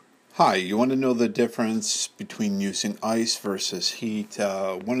Hi, you want to know the difference between using ice versus heat?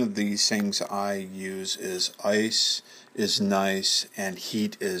 One of these things I use is ice is nice and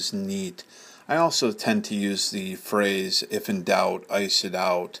heat is neat. I also tend to use the phrase, if in doubt, ice it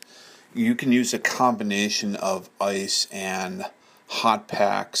out. You can use a combination of ice and hot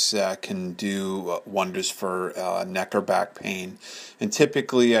packs that can do wonders for neck or back pain. And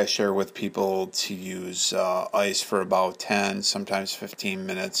typically I share with people to use ice for about 10, sometimes 15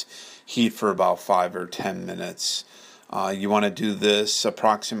 minutes, heat for about 5 or 10 minutes. You want to do this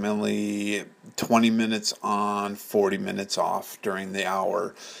approximately 20 minutes on, 40 minutes off during the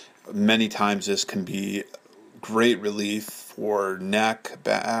hour. Many times this can be great relief for neck,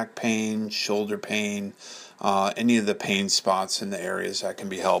 back pain, shoulder pain, any of the pain spots in the areas that can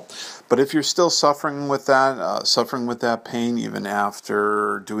be helped. But if you're still suffering with that pain, even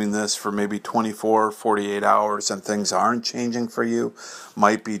after doing this for maybe 24, 48 hours and things aren't changing for you,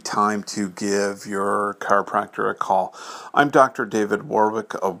 might be time to give your chiropractor a call. I'm Dr. David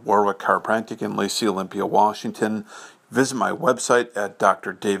Warwick of Warwick Chiropractic in Lacey, Olympia, Washington. Visit my website at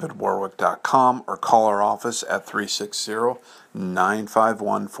drdavidwarwick.com or call our office at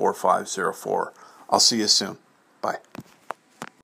 360-951-4504. I'll see you soon. Bye.